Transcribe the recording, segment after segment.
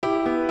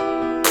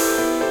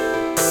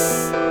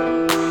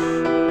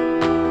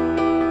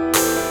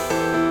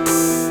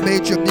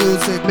major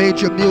music,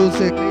 major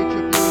music.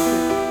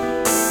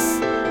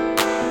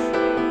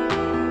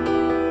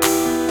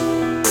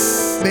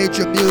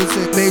 Major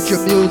music, major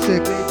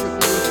music.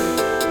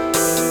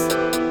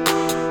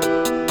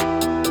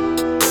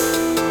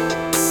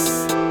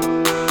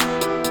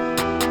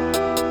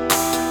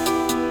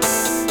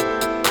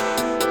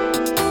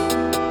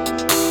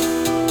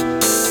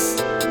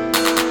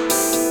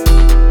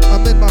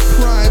 I'm in my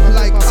prime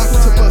like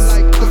octopus.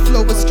 The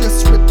flow is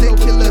just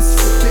ridiculous.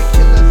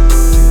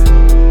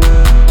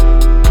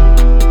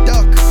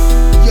 Duck,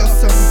 you're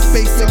some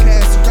basic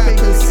ass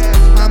rappers.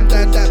 I'm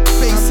that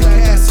basic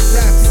ass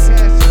raps.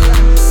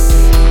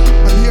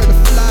 I'm here to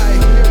fly,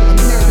 I'm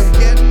here to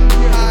get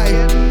high,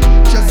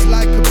 just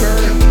like a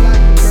bird.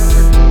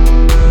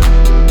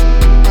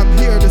 I'm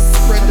here to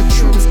spread the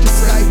truth,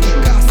 just like the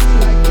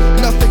gospel.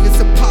 Nothing is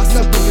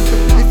impossible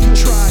if you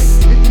try.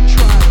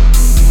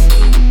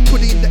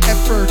 Put in the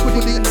effort,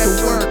 put in the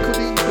work,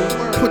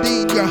 put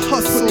in your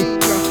hustle.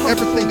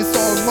 Everything is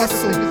all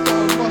muscle.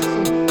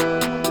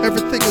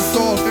 Everything is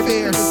all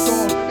fair.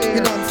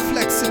 You know I'm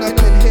flexing up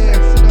in here.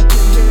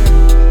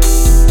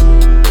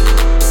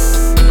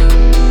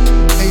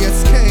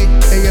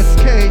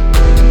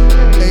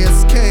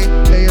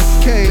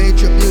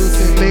 Major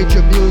music,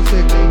 major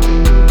music.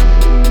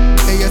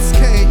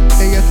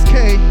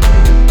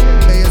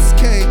 ASK,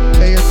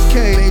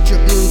 major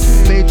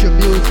music, major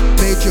music,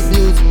 major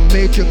music,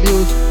 major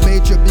music,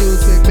 major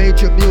music,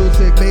 major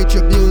music,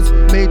 major music,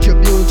 major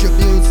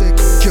music,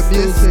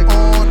 music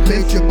on,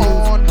 major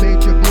on,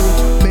 major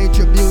music,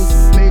 major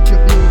music, major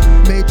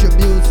music, major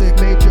music,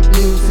 major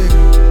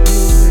music.